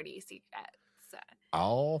their dirty secrets.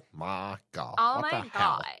 Oh my God. Oh what my the God.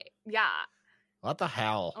 Hell? Yeah. What the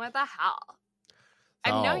hell? What the hell?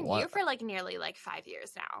 So, I've known you for like nearly like 5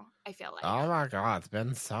 years now, I feel like. Oh my God, it's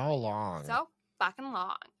been so long. So fucking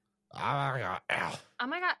long. Oh my God. Ow. Oh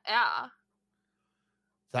my God, yeah.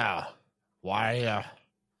 So, why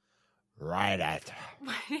write it?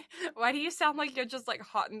 Why do you sound like you're just like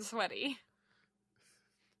hot and sweaty?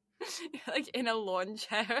 You're like in a lawn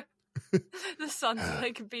chair. The sun's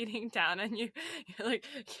like beating down and you're like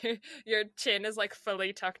your chin is like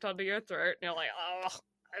fully tucked onto your throat and you're like, oh,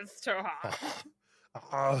 it's too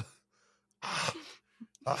hot.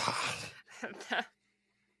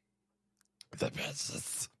 The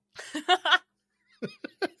bitches.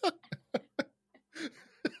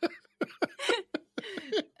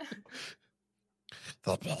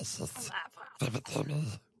 The bitches. Give it to me.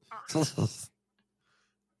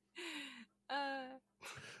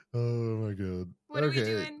 Oh my God. What are we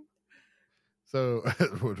doing? So,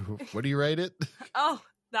 what do you rate it? Oh,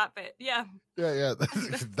 that bit. Yeah. Yeah.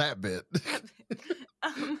 That bit.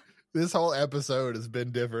 This whole episode has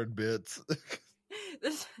been different bits.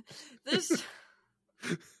 This.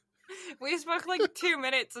 We spoke like 2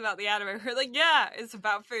 minutes about the anime. We're like, yeah, it's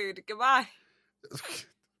about food. Goodbye.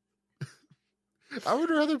 I would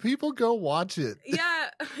rather people go watch it. Yeah,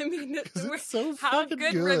 I mean, it's so how fucking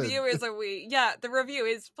good reviewers are we? Yeah, the review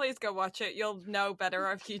is, please go watch it. You'll know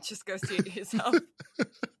better if you just go see it yourself.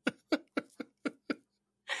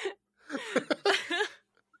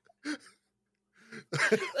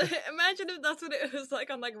 Imagine if that's what it was like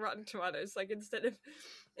on like Rotten Tomatoes. Like instead of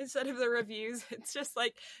the reviews, it's just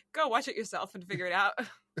like go watch it yourself and figure it out.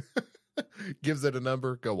 Gives it a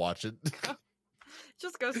number. Go watch it.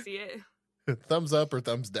 Just go see it. Thumbs up or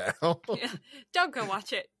thumbs down. Yeah. Don't go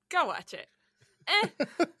watch it. Go watch it.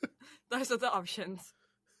 Those are the options.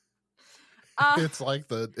 It's like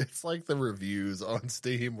the reviews on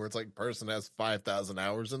Steam where it's like person has 5,000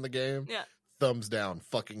 hours in the game. Yeah. Thumbs down.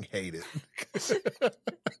 Fucking hate it.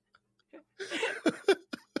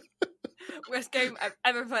 Worst game I've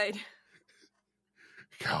ever played.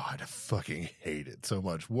 God, I fucking hate it so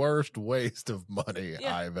much. Worst waste of money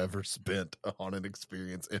I've ever spent on an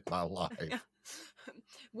experience in my life. Yeah.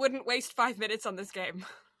 Wouldn't waste 5 minutes on this game.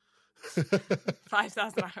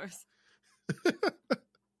 5,000 hours.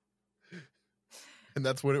 And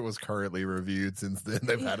that's when it was currently reviewed. Since then,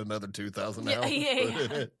 they've had another 2,000 hours.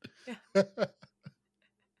 Yeah.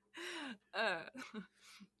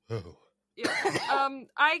 Oh. Yeah.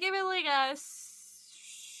 I gave it like a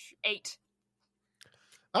 8.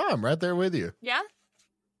 Oh, I'm right there with you. Yeah?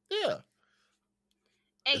 Yeah.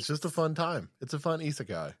 8. It's just a fun time. It's a fun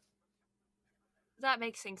isekai. That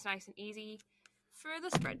makes things nice and easy for the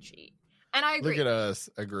spreadsheet. And I agree. Look at us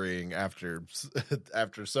agreeing after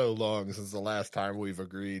so long since the last time we've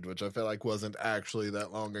agreed, which I feel like wasn't actually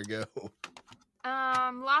that long ago.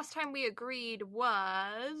 Last time we agreed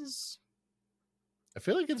was... I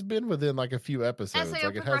feel like it's been within like a few episodes. SAO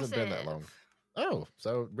Like it hasn't been that long. Oh,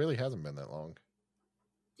 so it really hasn't been that long.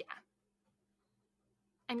 Yeah.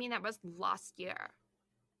 I mean, that was last year.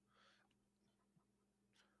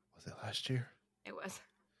 Was it last year? It was.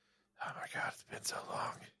 Oh my god, it's been so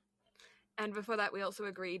long. And before that, we also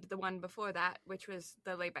agreed the one before that, which was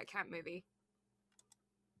the Layback Camp movie.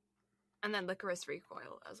 And then Licorice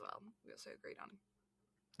Recoil as well. We also agreed on.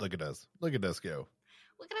 Look at us. Look at us go.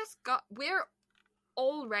 Look at us go. We're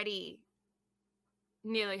already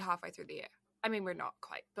nearly halfway through the year. I mean, we're not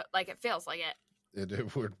quite, but like it feels like it.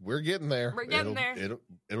 We're getting there. We're getting there.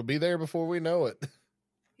 It'll be there before we know it.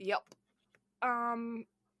 Yep.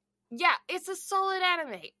 Yeah, it's a solid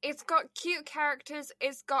anime. It's got cute characters,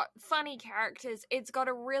 it's got funny characters, it's got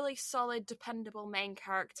a really solid, dependable main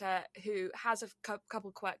character who has a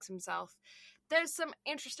couple quirks himself. There's some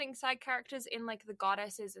interesting side characters in, like, the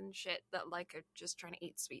goddesses and shit that, like, are just trying to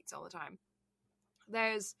eat sweets all the time.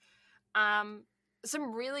 There's,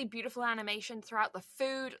 some really beautiful animation throughout. The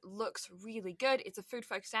food looks really good. It's a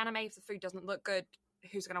food-focused anime. If the food doesn't look good,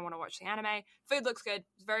 who's going to want to watch the anime? Food looks good.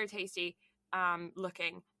 It's very tasty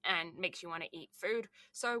looking and makes you want to eat food.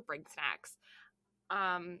 So bring snacks.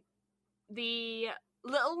 The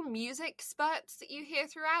little music spurts that you hear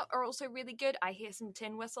throughout are also really good. I hear some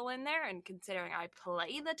tin whistle in there, and considering I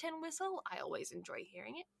play the tin whistle, I always enjoy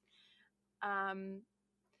hearing it.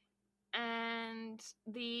 And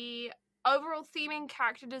the overall theming,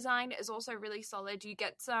 character design is also really solid. You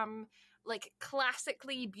get some, like,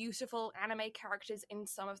 classically beautiful anime characters in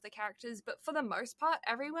some of the characters, but for the most part,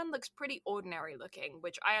 everyone looks pretty ordinary looking,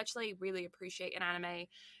 which I actually really appreciate in anime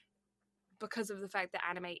because of the fact that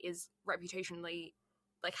anime is reputationally,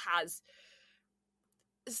 like, has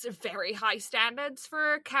very high standards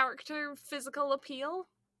for character physical appeal.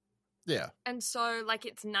 Yeah. And so, like,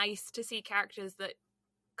 it's nice to see characters that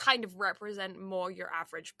kind of represent more your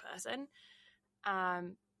average person.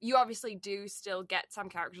 You obviously do still get some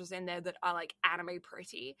characters in there that are, like, anime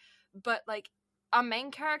pretty, but, like, our main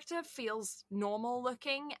character feels normal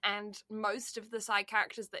looking, and most of the side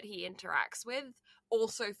characters that he interacts with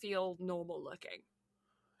also feel normal looking.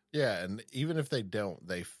 Yeah, and even if they don't,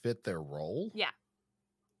 they fit their role. Yeah.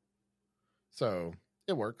 So,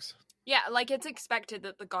 it works. Yeah, like, it's expected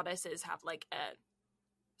that the goddesses have, like, a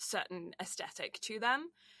certain aesthetic to them,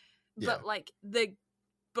 but, like, the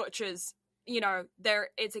butchers, you know,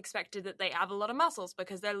 it's expected that they have a lot of muscles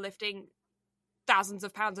because they're lifting thousands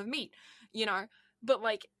of pounds of meat, you know, but,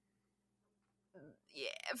 like, yeah,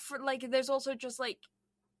 for, like, there's also just, like,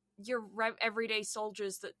 your everyday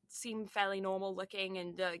soldiers that seem fairly normal looking,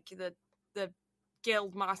 and the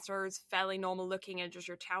guild master is fairly normal looking, and just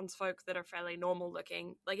your townsfolk that are fairly normal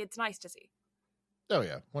looking. Like, it's nice to see. Oh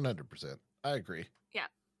yeah, 100%. I agree. Yeah.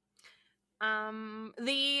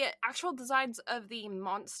 The actual designs of the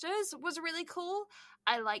monsters was really cool.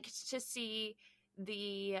 I liked to see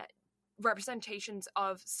the representations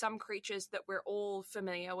of some creatures that we're all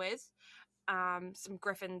familiar with. Some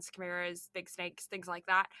griffins, chimeras, big snakes, things like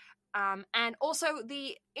that. And also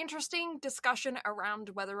the interesting discussion around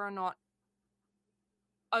whether or not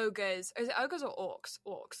ogres... Is it ogres or orcs?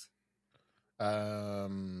 Orcs.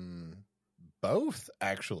 Both,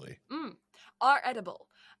 actually. Are edible.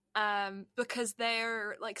 because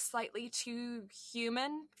they're like slightly too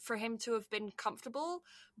human for him to have been comfortable,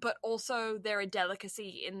 but also they're a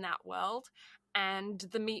delicacy in that world, and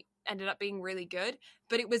the meat ended up being really good.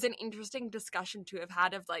 But it was an interesting discussion to have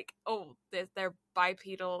had of like, oh, they're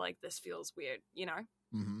bipedal, like this feels weird, you know?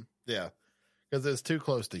 Mm-hmm. Yeah, because it's too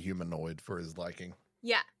close to humanoid for his liking.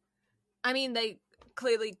 Yeah. I mean, they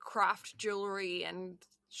clearly craft jewelry and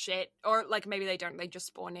shit, or like maybe they don't, they just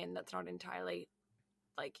spawn in. That's not entirely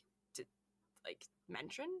like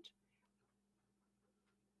mentioned.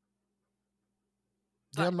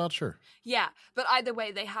 Yeah, I'm not sure. Yeah, but either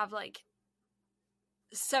way, they have like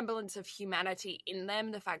semblance of humanity in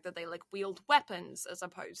them. The fact that they like wield weapons as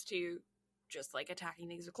opposed to just like attacking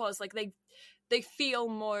things with claws, like they feel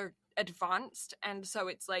more advanced, and so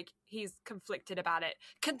it's like he's conflicted about it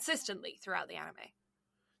consistently throughout the anime.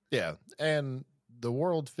 Yeah, and the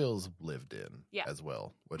world feels lived in as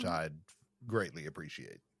well, which Mm-hmm. I'd greatly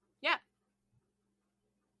appreciate. Yeah.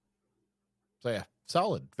 So yeah,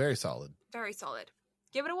 solid, very solid. Very solid.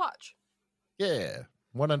 Give it a watch. Yeah,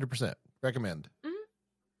 100%. Recommend. Mm-hmm.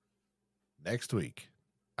 Next week,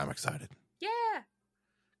 I'm excited. Yeah.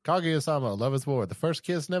 Kaguya-sama, Love is War. The First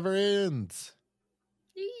Kiss Never Ends.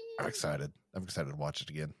 Yee. I'm excited. I'm excited to watch it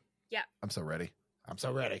again. Yeah. I'm so ready. I'm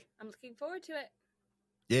so ready. I'm looking forward to it.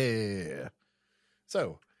 Yeah.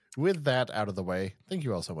 So, with that out of the way, thank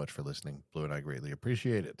you all so much for listening. Blue and I greatly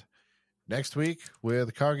appreciate it. Next week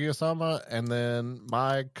with Kaguya-sama, and then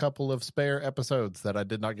my couple of spare episodes that I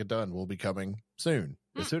did not get done will be coming soon.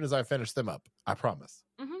 As soon as I finish them up. I promise.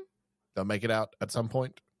 Mm-hmm. They'll make it out at some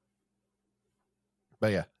point.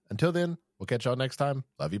 But yeah, until then, we'll catch y'all next time.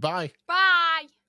 Love you. Bye. Bye.